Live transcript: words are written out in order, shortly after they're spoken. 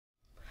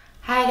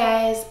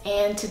guys,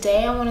 and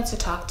today I wanted to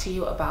talk to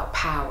you about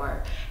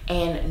power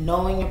and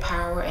knowing your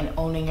power and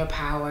owning your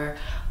power.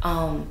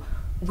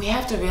 We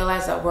have to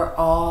realize that we're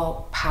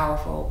all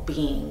powerful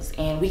beings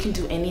and we can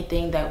do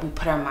anything that we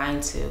put our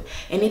mind to.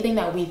 Anything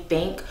that we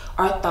think,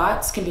 our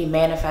thoughts can be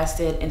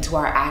manifested into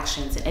our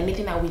actions, and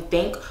anything that we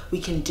think, we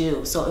can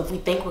do. So if we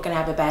think we're gonna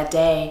have a bad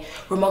day,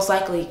 we're most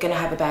likely gonna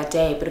have a bad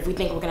day. But if we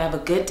think we're gonna have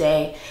a good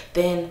day,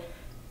 then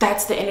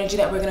that's the energy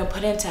that we're gonna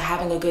put into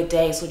having a good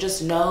day. So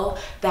just know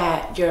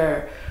that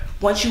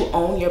once you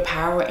own your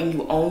power and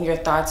you own your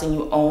thoughts and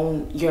you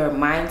own your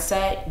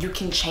mindset, you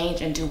can change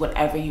and do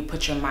whatever you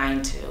put your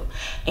mind to.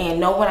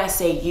 And know when I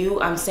say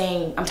you, I'm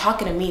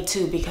talking to me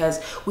too, because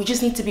we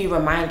just need to be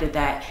reminded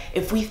that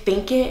if we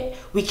think it,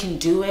 we can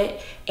do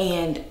it,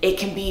 and it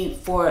can be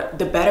for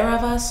the better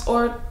of us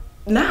or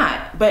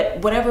not.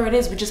 But whatever it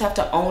is, we just have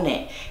to own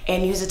it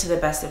and use it to the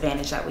best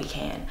advantage that we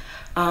can.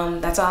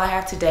 That's all I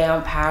have today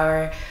on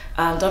power.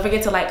 Don't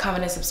forget to like,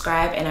 comment, and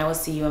subscribe, and I will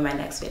see you in my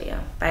next video.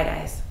 Bye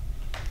guys.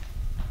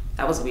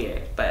 That was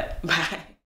weird, but bye.